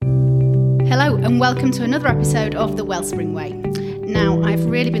Hello and welcome to another episode of The Wellspring Way. Now, I've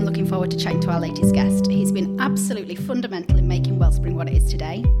really been looking forward to chatting to our latest guest. He's been absolutely fundamental in making Wellspring what it is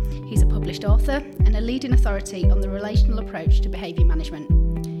today. He's a published author and a leading authority on the relational approach to behaviour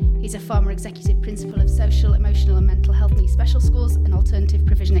management. He's a former executive principal of social, emotional and mental health needs special schools and alternative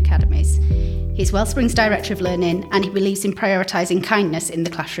provision academies. He's Wellspring's Director of Learning and he believes in prioritising kindness in the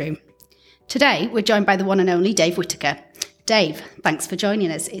classroom. Today, we're joined by the one and only Dave Whittaker. Dave, thanks for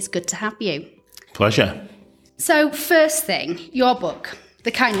joining us. It's good to have you. Pleasure. So first thing, your book,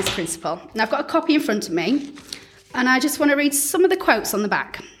 The Kindness Principle. Now, I've got a copy in front of me, and I just want to read some of the quotes on the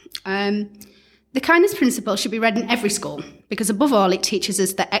back. The Kindness Principle should be read in every school, because above all, it teaches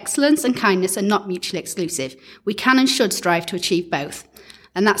us that excellence and kindness are not mutually exclusive. We can and should strive to achieve both.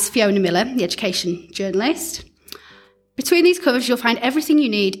 And that's Fiona Miller, the education journalist. Between these covers, you'll find everything you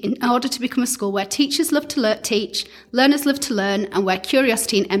need in order to become a school where teachers love to teach, learners love to learn, and where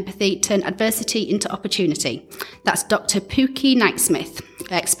curiosity and empathy turn adversity into opportunity. That's Dr. Pookie Knightsmith,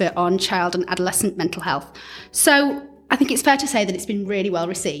 expert on child and adolescent mental health. So I think it's fair to say that it's been really well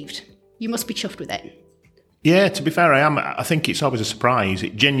received. You must be chuffed with it. Yeah, to be fair, I am. I think it's always a surprise.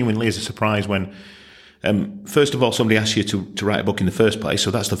 It genuinely is a surprise when, first of all, somebody asks you to write a book in the first place. So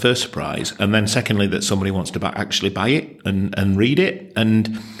that's the first surprise. And then secondly, that somebody wants to actually buy it and read it.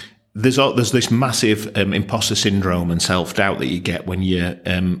 And there's this massive imposter syndrome and self-doubt that you get when you,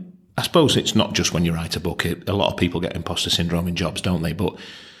 I suppose it's not just when you write a book. A lot of people get imposter syndrome in jobs, don't they? But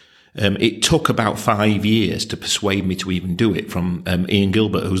it took about 5 years to persuade me to even do it from Ian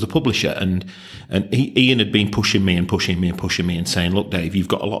Gilbert, who's the publisher. And Ian had been pushing me and saying, look, Dave, you've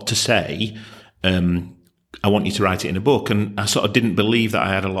got a lot to say. I want you to write it in a book. And I sort of didn't believe that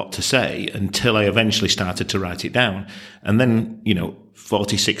I had a lot to say until I eventually started to write it down. And then,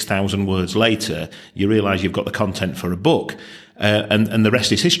 46,000 words later, you realise you've got the content for a book. And the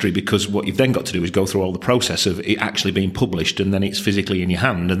rest is history, because what you've then got to do is go through all the process of it actually being published, and then it's physically in your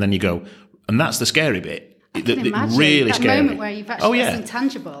hand, and then you go, and that's the scary bit. I can imagine really that scary moment where you've actually got something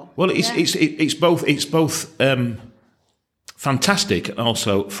tangible. Well, it's both fantastic and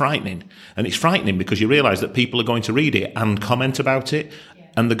also frightening. And it's frightening because you realise that people are going to read it and comment about it.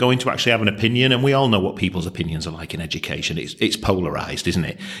 And they're going to actually have an opinion, and we all know what people's opinions are like in education. It's polarised, isn't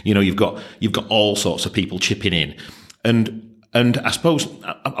it? You've got all sorts of people chipping in, and I suppose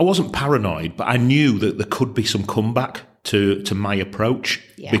I wasn't paranoid, but I knew that there could be some comeback to my approach,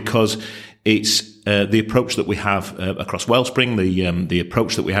 because it's the approach that we have across Wellspring, the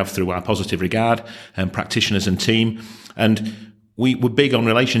approach that we have through our Positive Regard practitioners and team, and we're big on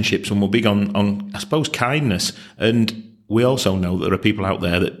relationships, and we're big on I suppose kindness, and we also know that there are people out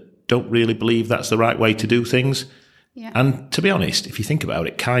there that don't really believe that's the right way to do things. Yeah. And to be honest, if you think about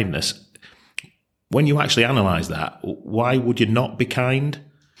it, kindness, when you actually analyse that, why would you not be kind?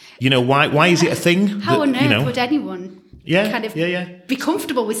 Why is it a thing? How on earth would anyone be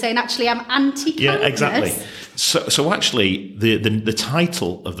comfortable with saying, actually, I'm anti-kindness? Yeah, exactly. So actually, the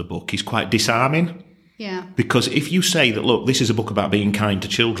title of the book is quite disarming. Yeah. Because if you say that, look, this is a book about being kind to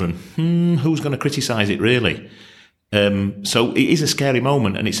children, who's going to criticise it really? So it is a scary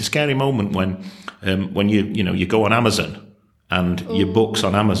moment, and it's a scary moment when you go on Amazon and your book's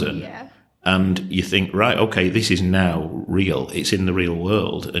on Amazon, and you think, right, okay, this is now real. It's in the real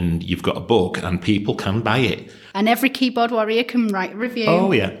world, and you've got a book, and people can buy it. And every keyboard warrior can write a review.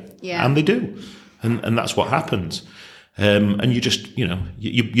 Oh yeah, and they do, and that's what happens. And you just,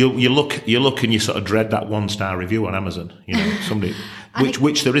 you look and you sort of dread that 1-star review on Amazon. Somebody.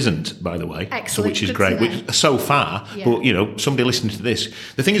 Which there isn't, by the way. Excellent. So which is great. Which so far, but somebody listening to this.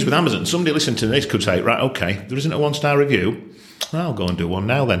 The thing is with Amazon, somebody listening to this could say, right, okay, there isn't a 1-star review. I'll go and do one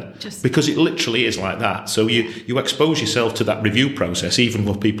now then, because it literally is like that. So you expose yourself to that review process, even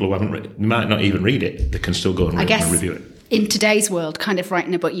with people who haven't might not even read it. They can still go and review it. In today's world, kind of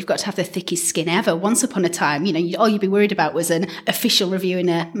writing a book, you've got to have the thickest skin ever. Once upon a time, all you'd be worried about was an official review in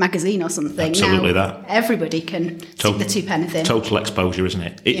a magazine or something. Absolutely, now, that. Everybody can stick the two pence in. Total exposure, isn't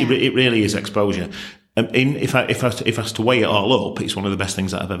it? It really is exposure. If I was to weigh it all up, it's one of the best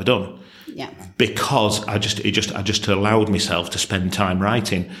things that I've ever done. Yeah. Because I just allowed myself to spend time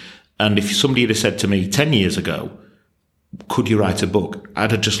writing. And if somebody had said to me 10 years ago, could you write a book?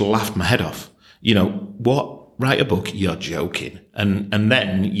 I'd have just laughed my head off. What? Write a book? You're joking. And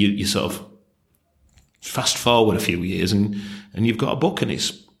then you sort of fast forward a few years and you've got a book, and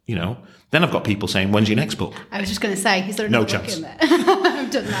it's, then I've got people saying, when's your next book? I was just going to say, is there another book in there?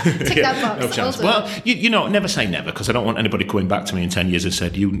 I've done that. Tick that box. No chance. Well, never say never, because I don't want anybody coming back to me in 10 years and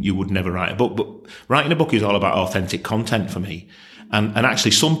said, you would never write a book. But writing a book is all about authentic content for me. And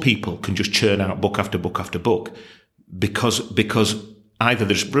actually some people can just churn out book after book after book because either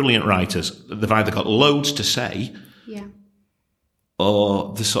they're just brilliant writers, they've either got loads to say, Yeah.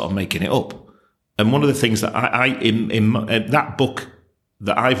 or they're sort of making it up. And one of the things that in that book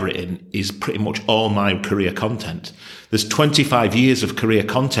that I've written is pretty much all my career content. There's 25 years of career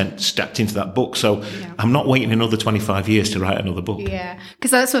content stacked into that book. So I'm not waiting another 25 years to write another book. Yeah. Because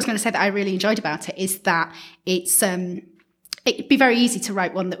that's what I was going to say that I really enjoyed about it, is that it's, it'd be very easy to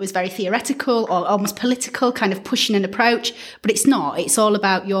write one that was very theoretical or almost political, kind of pushing an approach, but it's not. It's all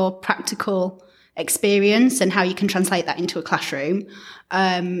about your practical experience and how you can translate that into a classroom.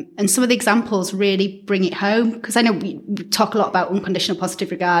 And some of the examples really bring it home, because I know we talk a lot about unconditional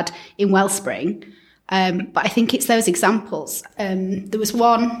positive regard in Wellspring, but I think it's those examples. There was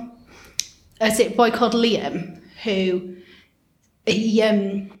one, a boy called Liam, who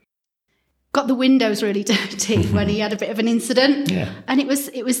he got the windows really dirty when he had a bit of an incident. Yeah. And it was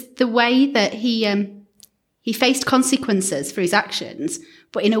the way that he faced consequences for his actions,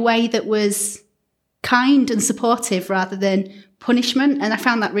 but in a way that was kind and supportive rather than punishment. And I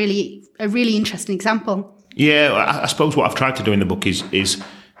found that really a really interesting example. Yeah, I suppose what I've tried to do in the book is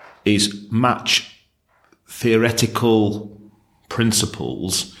match theoretical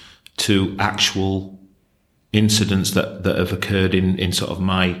principles to actual incidents that have occurred in sort of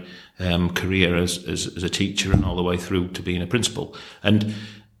my career as a teacher and all the way through to being a principal. And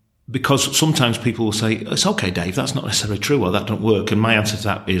because sometimes people will say, it's okay, Dave, that's not necessarily true, or that don't work. And my answer to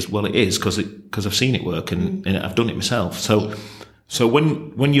that is, well, it is, because I've seen it work and I've done it myself. So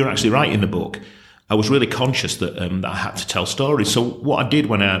when you're actually writing the book, I was really conscious that I had to tell stories. So what I did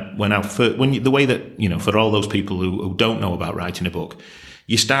the way that, for all those people who don't know about writing a book,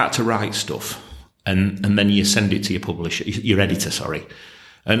 you start to write stuff and then you send it to your publisher, your editor, sorry.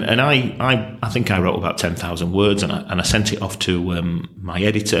 And I think I wrote about 10,000 words and I sent it off to my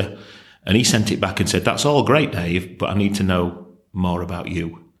editor, and he sent it back and said, that's all great, Dave, but I need to know more about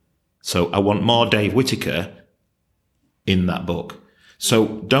you. So I want more Dave Whittaker in that book.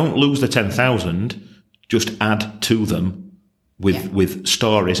 So don't lose the 10,000, just add to them with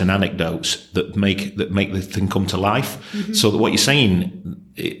stories and anecdotes that make the thing come to life. Mm-hmm. So that what you're saying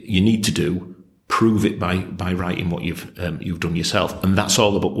you need to do, prove it by writing what you've done yourself. And that's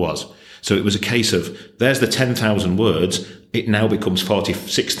all the book was. So it was a case of, there's the 10,000 words. It now becomes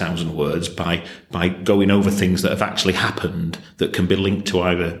 46,000 words by going over things that have actually happened that can be linked to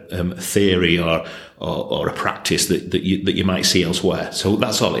either theory or a practice that you might see elsewhere. So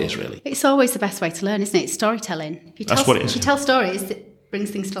that's all it is, really. It's always the best way to learn, isn't it? It's storytelling. That's what it is. If you tell stories, it brings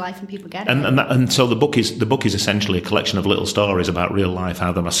things to life and people get it. And so the book is essentially a collection of little stories about real life,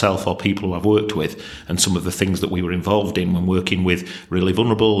 either myself or people who I've worked with, and some of the things that we were involved in when working with really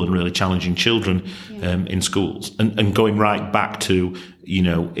vulnerable and really challenging children in schools, and going right back to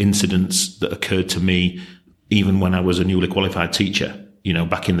incidents that occurred to me even when I was a newly qualified teacher.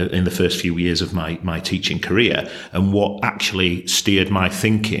 Back in the first few years of my teaching career, and what actually steered my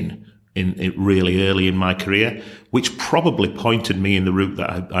thinking in really early in my career, which probably pointed me in the route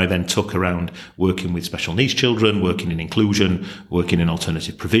that I then took around working with special needs children, working in inclusion, working in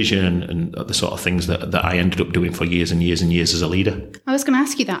alternative provision, and the sort of things that I ended up doing for years and years and years as a leader. I was going to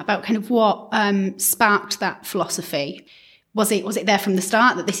ask you that about kind of what sparked that philosophy. Was it there from the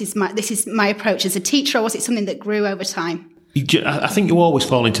start that this is my approach as a teacher, or was it something that grew over time? I think you always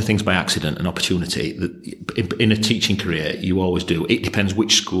fall into things by accident and opportunity. In a teaching career, you always do. It depends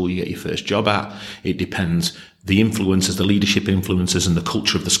which school you get your first job at. It depends the influences, the leadership influences, and the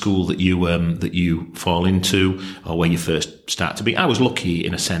culture of the school that you fall into, or where you first start to be. I was lucky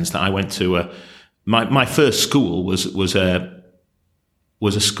in a sense that I went to my first school was a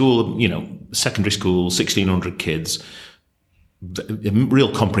school, secondary school, 1,600 kids.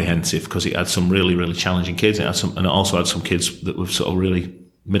 Real comprehensive, because it had some really, really challenging kids. And it also had some kids that were sort of really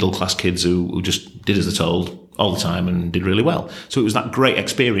middle class kids who just did as they're told all the time and did really well. So it was that great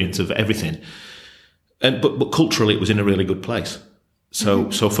experience of everything. But culturally, it was in a really good place.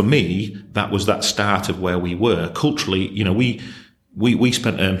 So for me, that was that start of where we were culturally. We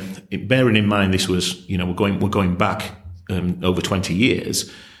spent. Bearing in mind, this was we're going back over 20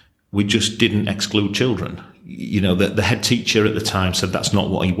 years. We just didn't exclude children. The head teacher at the time said that's not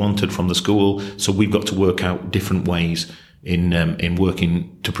what he wanted from the school. So we've got to work out different ways in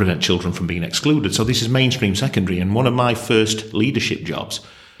working to prevent children from being excluded. So this is mainstream secondary. And one of my first leadership jobs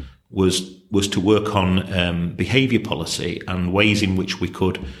was to work on behaviour policy and ways in which we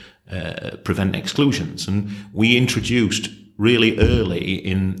could prevent exclusions. And we introduced really early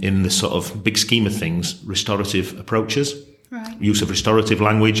in the sort of big scheme of things, restorative approaches. Right. Use of restorative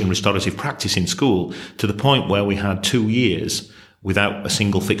language and restorative practice in school, to the point where we had 2 years without a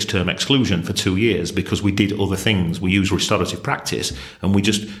single fixed term exclusion for 2 years because we did other things. We used restorative practice and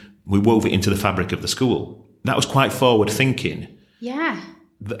we wove it into the fabric of the school. That was quite forward thinking. Yeah.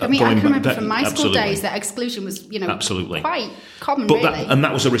 I mean, I can remember from my school days that exclusion was, quite common, but really.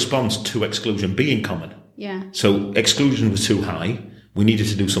 That was a response to exclusion being common. Yeah. So exclusion was too high. We needed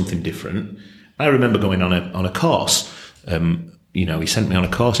to do something different. I remember going on a course. He sent me on a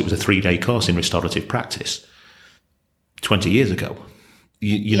course. It was a 3-day course in restorative practice 20 years ago.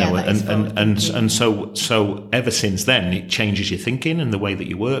 So ever since then, it changes your thinking and the way that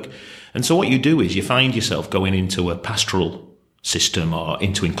you work. And so what you do is you find yourself going into a pastoral system or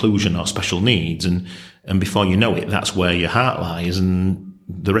into inclusion or special needs, and before you know it, that's where your heart lies, and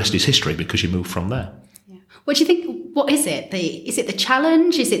the rest is history because you move from there. Yeah. What do you think? What is it? Is it the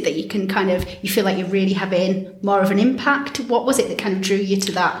challenge? Is it that you can you feel like you're really having more of an impact? What was it that kind of drew you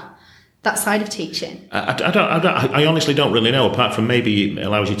to that side of teaching? I honestly don't really know, apart from maybe it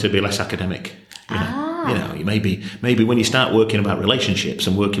allows you to be less academic. Maybe when you start working about relationships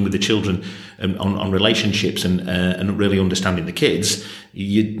and working with the children on relationships and really understanding the kids,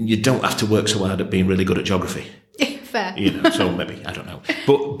 you don't have to work so hard at being really good at geography. Fair. So maybe, I don't know.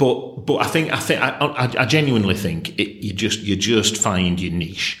 But I genuinely think you just find your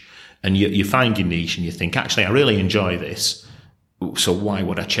niche, and you find your niche and you think, actually, I really enjoy this. So why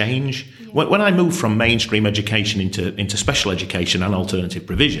would I change? Yeah. When I moved from mainstream education into special education and alternative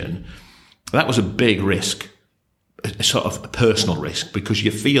provision, that was a big risk, a sort of a personal risk, because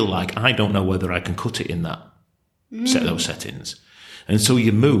you feel like, I don't know whether I can cut it in that those settings. And so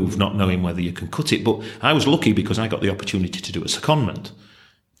you move not knowing whether you can cut it. But I was lucky because I got the opportunity to do a secondment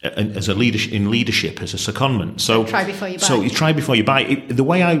as a leadership as a secondment. So try before you buy. So you try before you buy. The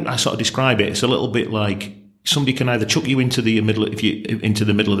way I sort of describe it, it's a little bit like somebody can either chuck you into the middle of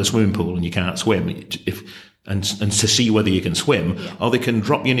the swimming pool and you can't swim, and to see whether you can swim, or they can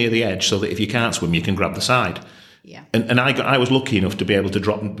drop you near the edge so that if you can't swim, you can grab the side. Yeah. And I was lucky enough to be able to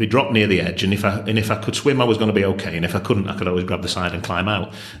be dropped near the edge, and if I could swim, I was going to be okay, and if I couldn't, I could always grab the side and climb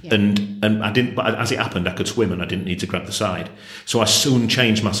out. Yeah. And I didn't, but as it happened, I could swim and I didn't need to grab the side. So I soon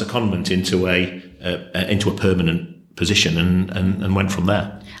changed my secondment into a permanent position and went from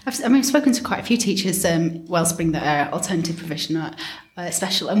there. I've spoken to quite a few teachers, Wellspring, that are alternative provision or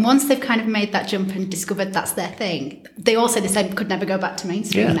special, and once they've kind of made that jump and discovered that's their thing, they all say the same, could never go back to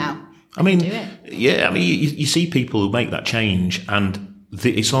mainstream now. You see people who make that change, and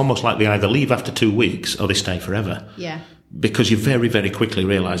it's almost like they either leave after 2 weeks or they stay forever. Yeah. Because you very, very quickly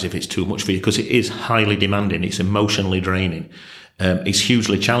realise if it's too much for you, because it is highly demanding, it's emotionally draining, it's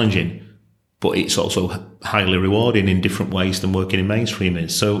hugely challenging, but it's also highly rewarding in different ways than working in mainstream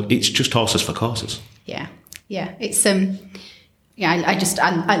is. So it's just horses for courses. Yeah. It's I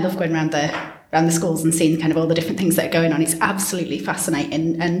love going around the schools and seeing kind of all the different things that are going on. It's absolutely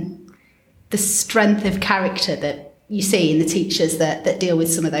fascinating, and the strength of character that you see in the teachers that deal with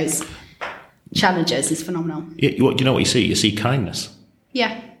some of those challenges is phenomenal. Yeah, you know what you see? You see kindness.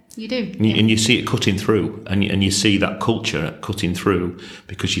 Yeah, you do. And you see it cutting through, and you see that culture cutting through,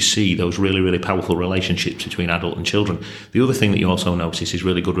 because you see those really, really powerful relationships between adult and children. The other thing that you also notice is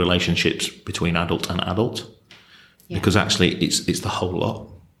really good relationships between adult and adult, because actually it's the whole lot.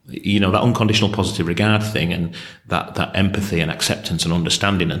 That unconditional positive regard thing, and that empathy and acceptance and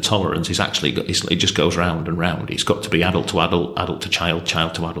understanding and tolerance is actually, it just goes round and round. It's got to be adult to adult, adult to child,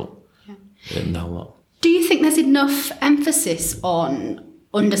 child to adult. Yeah. And the whole lot. Do you think there's enough emphasis on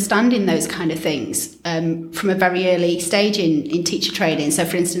understanding those kind of things from a very early stage in teacher training? So,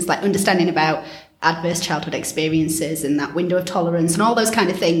 for instance, like understanding about adverse childhood experiences and that window of tolerance and all those kind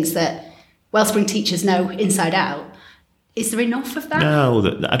of things that Wellspring teachers know inside out. Is there enough of that?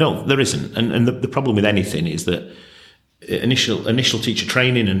 No, I don't. There isn't. And the problem with anything is that initial teacher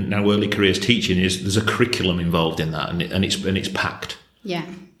training and now early careers teaching there's a curriculum involved in that, and it's packed. Yeah.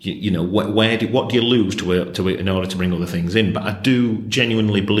 What do you lose to in order to bring other things in? But I do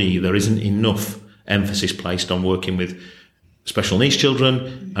genuinely believe there isn't enough emphasis placed on working with special needs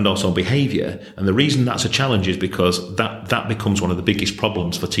children and also on behaviour. And the reason that's a challenge is because that becomes one of the biggest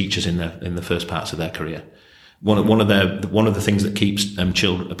problems for teachers in the first parts of their career. One of the things that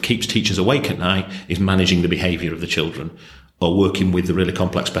keeps teachers awake at night is managing the behaviour of the children, or working with the really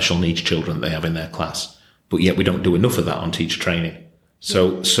complex special needs children that they have in their class. But yet we don't do enough of that on teacher training.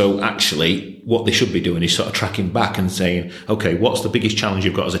 So actually, what they should be doing is sort of tracking back and saying, okay, what's the biggest challenge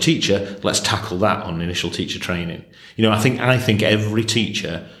you've got as a teacher? Let's tackle that on initial teacher training. I think every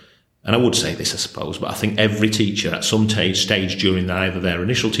teacher, and I would say this, I suppose, but I think every teacher at some stage during either their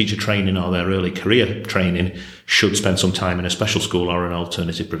initial teacher training or their early career training should spend some time in a special school or an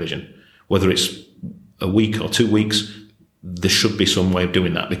alternative provision. Whether it's a week or 2 weeks, there should be some way of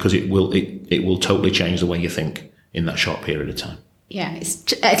doing that, because it will totally change the way you think in that short period of time. Yeah,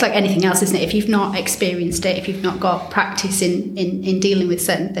 it's like anything else, isn't it? If you've not experienced it, if you've not got practice in dealing with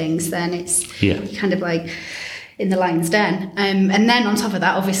certain things, then it's kind of like in the lion's den. And then on top of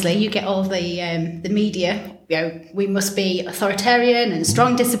that, obviously, you get all the media. We must be authoritarian and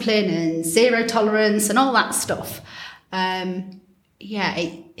strong discipline and zero tolerance and all that stuff.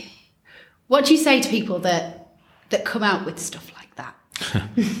 What do you say to people that come out with stuff like that?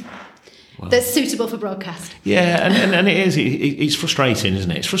 That's suitable for broadcast. Yeah, and it is. It's frustrating,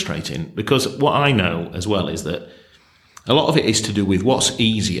 isn't it? It's frustrating because what I know as well is that a lot of it is to do with what's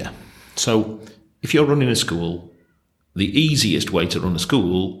easier. So if you're running a school, the easiest way to run a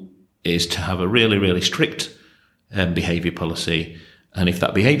school is to have a really, really strict behaviour policy. And if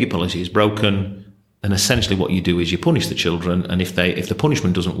that behaviour policy is broken, then essentially what you do is you punish the children. And if the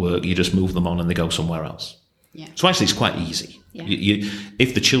punishment doesn't work, you just move them on and they go somewhere else. Yeah. So actually it's quite easy. Yeah.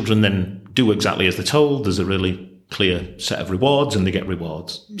 If the children then do exactly as they're told, there's a really clear set of rewards and they get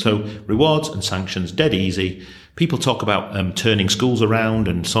rewards. Mm-hmm. So rewards and sanctions, dead easy. People talk about turning schools around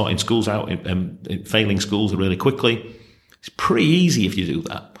and sorting schools out, failing schools really quickly. It's pretty easy if you do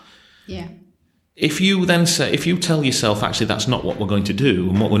that. Yeah. If you tell yourself, actually, that's not what we're going to do,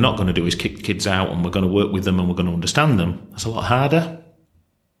 and what we're not going to do is kick kids out, and we're going to work with them and we're going to understand them, that's a lot harder.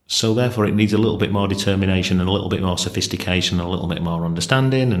 So therefore, it needs a little bit more determination and a little bit more sophistication and a little bit more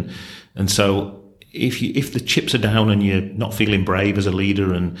understanding. And so if the chips are down and you're not feeling brave as a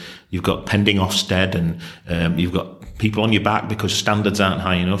leader, and you've got pending Ofsted and you've got people on your back because standards aren't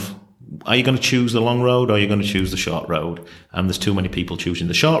high enough, are you going to choose the long road or are you going to choose the short road? And there's too many people choosing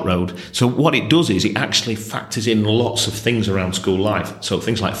the short road. So what it does is it actually factors in lots of things around school life. So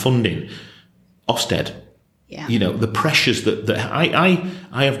things like funding, Ofsted. Yeah. The pressures that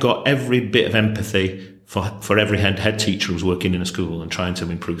I have got every bit of empathy for every head teacher who's working in a school and trying to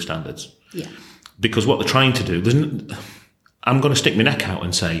improve standards. Yeah. Because what they're trying to do, I'm going to stick my neck out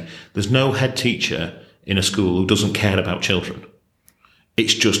and say there's no head teacher in a school who doesn't care about children.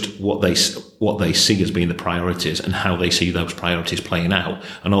 It's just what they see as being the priorities and how they see those priorities playing out,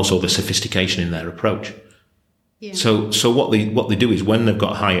 and also the sophistication in their approach. Yeah. So what they do is when they've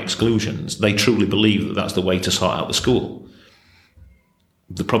got high exclusions, they truly believe that that's the way to sort out the school.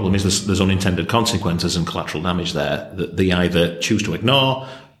 The problem is there's unintended consequences and collateral damage there that they either choose to ignore,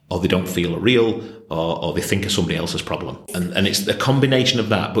 or they don't feel are real, or they think are somebody else's problem. And it's a combination of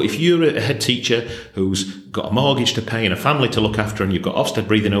that. But if you're a head teacher who's got a mortgage to pay and a family to look after, and you've got Ofsted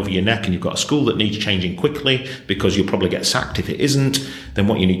breathing over your neck, and you've got a school that needs changing quickly because you'll probably get sacked if it isn't, then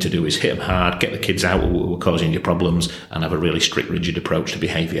what you need to do is hit them hard, get the kids out who are causing you problems, and have a really strict, rigid approach to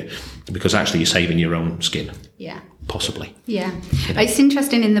behaviour. Because actually you're saving your own skin. Yeah. Possibly. Yeah. It's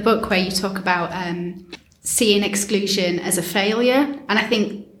interesting in the book where you talk about seeing exclusion as a failure. And I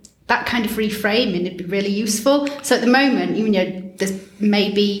think that kind of reframing would be really useful. So at the moment, there's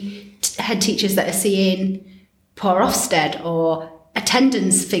maybe head teachers that are seeing poor Ofsted or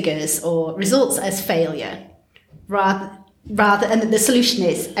attendance figures or results as failure, rather, and the solution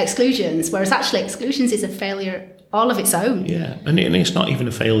is exclusions, whereas actually exclusions is a failure all of its own. Yeah, and it's not even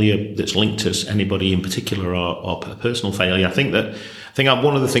a failure that's linked to anybody in particular or a personal failure. I think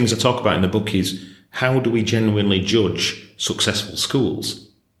one of the things I talk about in the book is how do we genuinely judge successful schools?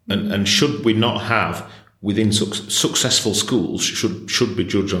 And should we not have within successful schools should be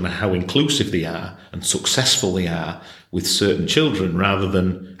judged on how inclusive they are and successful they are with certain children, rather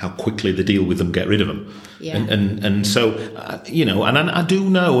than how quickly they deal with them, get rid of them. Yeah. And so and I do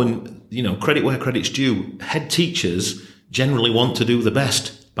know, and credit where credit's due, head teachers generally want to do the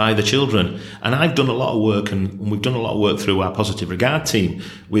best by the children. And I've done a lot of work, and we've done a lot of work through our Positive Regard team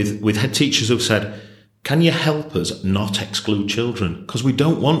with head teachers who've said, can you help us not exclude children? Because we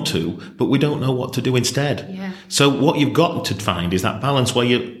don't want to, but we don't know what to do instead. Yeah. So what you've got to find is that balance where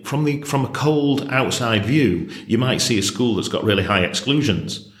you, from a cold outside view, you might see a school that's got really high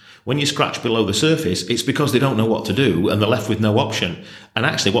exclusions. When you scratch below the surface, it's because they don't know what to do and they're left with no option. And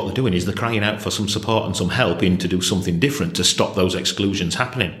actually what they're doing is they're crying out for some support and some help in to do something different to stop those exclusions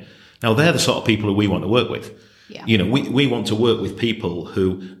happening. Now, they're the sort of people who we want to work with. Yeah. We want to work with people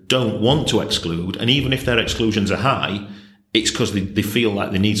who don't want to exclude, and even if their exclusions are high, it's because they feel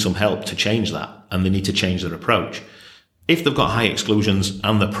like they need some help to change that, and they need to change their approach. If they've got high exclusions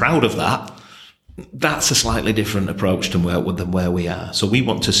and they're proud of that, that's a slightly different approach than where we are. So we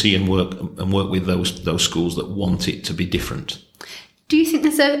want to see and work with those schools that want it to be different. Do you think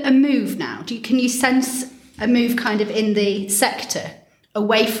there's a move now? Can you sense a move kind of in the sector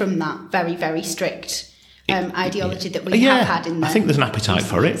away from that very, very strict ideology that we have had in there? I think there's an appetite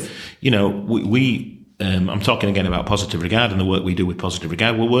for it. We I'm talking again about positive regard and the work we do with positive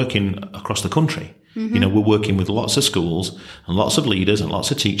regard. We're working across the country. We're working with lots of schools and lots of leaders and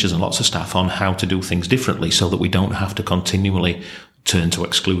lots of teachers and lots of staff on how to do things differently so that we don't have to continually turn to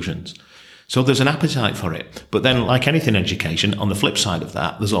exclusions. So there's an appetite for it. But then, like anything in education, on the flip side of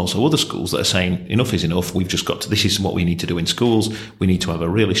that, there's also other schools that are saying, enough is enough. We've just got to, this is what we need to do in schools. We need to have a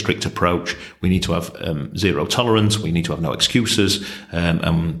really strict approach. We need to have zero tolerance. We need to have no excuses.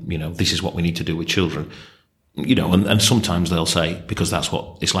 This is what we need to do with children. And sometimes they'll say, because that's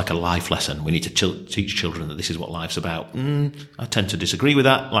what, it's like a life lesson. We need to teach children that this is what life's about. I tend to disagree with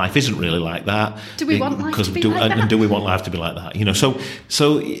that. Life isn't really like that. Do we want life to be like that? And do we want life to be like that?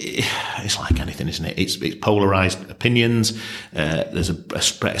 So it's like anything, isn't it? It's polarized opinions. There's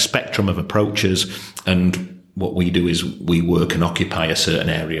a spectrum of approaches, and what we do is we work and occupy a certain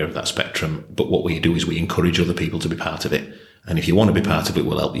area of that spectrum. But what we do is we encourage other people to be part of it. And if you want to be part of it,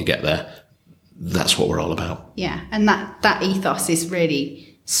 we'll help you get there. That's what we're all about. Yeah, and that ethos is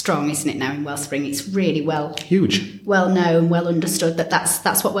really strong, isn't it, now in Wellspring? It's really huge, well known, well understood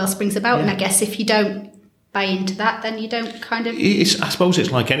that's what Wellspring's about. Yeah. And I guess if you don't buy into that, then you don't kind of... I suppose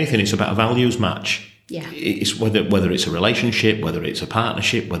it's like anything. It's about a values match. Yeah. It's whether it's a relationship, whether it's a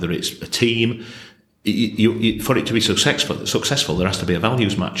partnership, whether it's a team. For it to be successful, there has to be a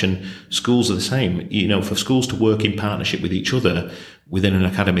values match, and schools are the same. For schools to work in partnership with each other within an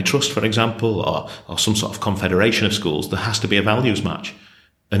academy trust, for example, or some sort of confederation of schools, there has to be a values match.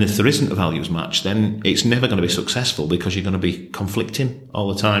 And if there isn't a values match, then it's never going to be successful, because you're going to be conflicting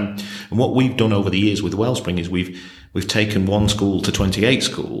all the time. And what we've done over the years with Wellspring is we've taken one school to 28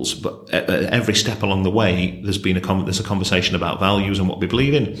 schools, but at every step along the way, there's a conversation about values and what we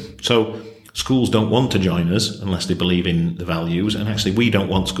believe in. So schools don't want to join us unless they believe in the values, and actually we don't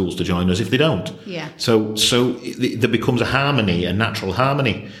want schools to join us if they don't. Yeah. So there becomes a harmony, a natural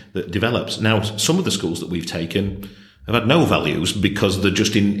harmony that develops. Now, some of the schools that we've taken have had no values because they're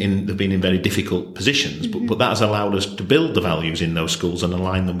just they've been in very difficult positions, but that has allowed us to build the values in those schools and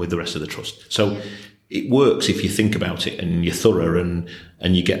align them with the rest of the trust. So it works if you think about it and you're thorough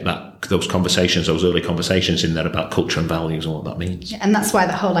and you get those early conversations in there about culture and values and what that means. Yeah, and that's why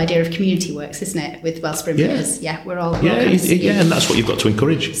the whole idea of community works, isn't it, with Wellspring? Yeah. Because we're all and that's what you've got to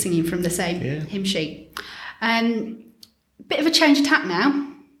encourage. Singing from the same hymn sheet. Bit of a change of tack now.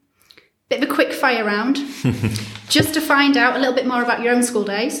 Bit of a quick fire round. Just to find out a little bit more about your own school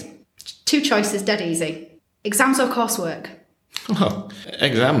days. 2 choices, dead easy. Exams or coursework? Oh,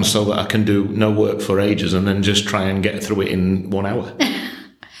 exams, so that I can do no work for ages and then just try and get through it in 1 hour.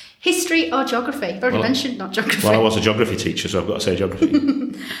 History or geography? I've already mentioned not geography. Well, I was a geography teacher, so I've got to say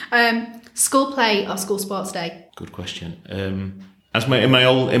geography. School play or school sports day? Good question. In my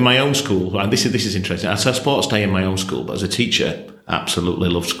own school, and this is interesting. I said sports day in my own school, but as a teacher, absolutely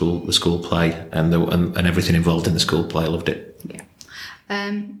loved the school play and everything involved in the school play. I loved it. Yeah.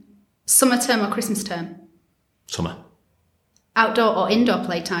 Summer term or Christmas term? Summer. Outdoor or indoor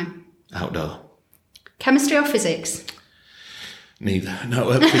playtime? Outdoor. Chemistry or physics? Neither.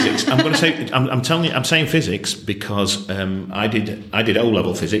 No, physics. I'm going to say. I'm telling you. I'm saying physics because I did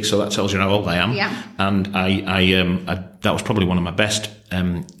O-level physics, so that tells you how old I am. Yeah. And I that was probably one of my best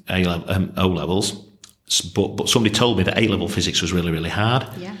O-levels. But somebody told me that A-level physics was really, really hard.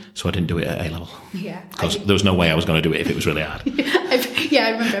 Yeah. So I didn't do it at A-level. Yeah. Because there was no way I was going to do it if it was really hard.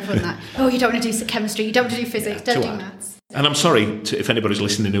 I remember everyone that. Oh, you don't want to do chemistry, you don't want to do physics, don't do maths. And I'm sorry if anybody's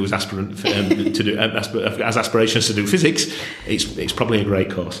listening who is has aspirations to do physics. It's probably a great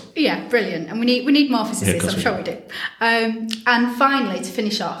course. Yeah, brilliant. And we need more physicists. I'm sure we do. And finally, to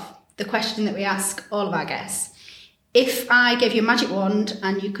finish off, the question that we ask all of our guests: if I gave you a magic wand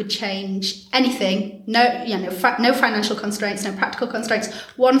and you could change anything, no financial constraints, no practical constraints,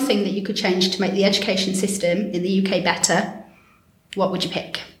 one thing that you could change to make the education system in the UK better, what would you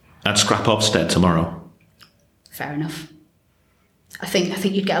pick? I'd scrap Ofsted tomorrow. Fair enough. I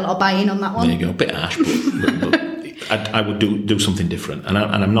think you'd get a lot of buy-in on that one. There you go, a bit harsh, but I would do something different. And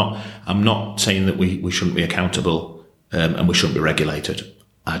I'm not saying that we shouldn't be accountable and we shouldn't be regulated.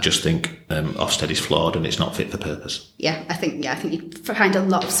 I just think Ofsted is flawed and it's not fit for purpose. I think you'd find a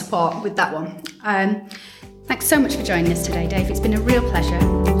lot of support with that one. Thanks so much for joining us today, Dave. It's been a real pleasure.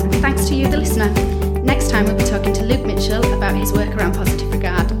 And thanks to you, the listener. Next time we'll be talking to Luke Mitchell about his work around positive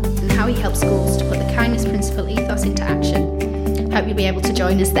regard and how he helps schools to put the kindness principle ethos into action. Hope you'll be able to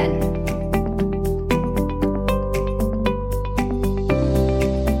join us then.